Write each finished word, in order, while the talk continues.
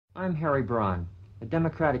I'm Harry Braun, a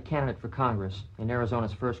Democratic candidate for Congress in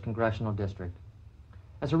Arizona's 1st Congressional District.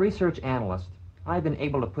 As a research analyst, I've been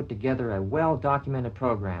able to put together a well-documented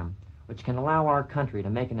program which can allow our country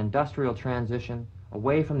to make an industrial transition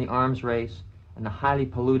away from the arms race and the highly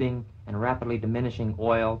polluting and rapidly diminishing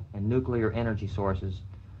oil and nuclear energy sources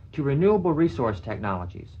to renewable resource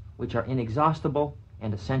technologies which are inexhaustible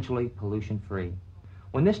and essentially pollution-free.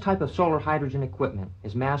 When this type of solar hydrogen equipment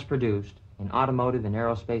is mass-produced in automotive and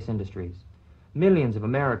aerospace industries, millions of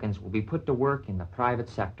Americans will be put to work in the private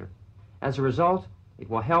sector. As a result, it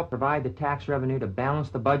will help provide the tax revenue to balance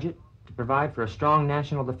the budget, to provide for a strong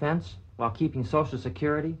national defense while keeping Social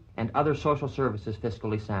Security and other social services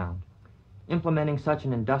fiscally sound. Implementing such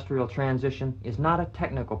an industrial transition is not a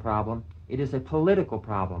technical problem, it is a political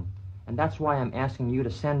problem, and that's why I'm asking you to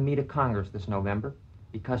send me to Congress this November,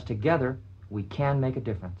 because together we can make a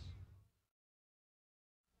difference.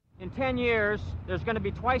 In 10 years, there's going to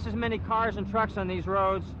be twice as many cars and trucks on these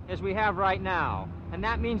roads as we have right now. And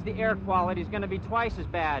that means the air quality is going to be twice as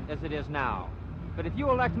bad as it is now. But if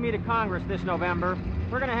you elect me to Congress this November,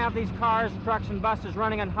 we're going to have these cars, trucks, and buses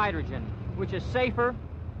running on hydrogen, which is safer,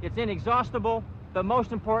 it's inexhaustible, but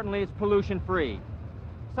most importantly, it's pollution-free.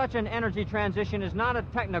 Such an energy transition is not a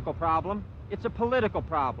technical problem, it's a political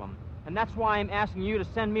problem. And that's why I'm asking you to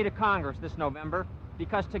send me to Congress this November,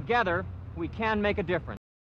 because together we can make a difference.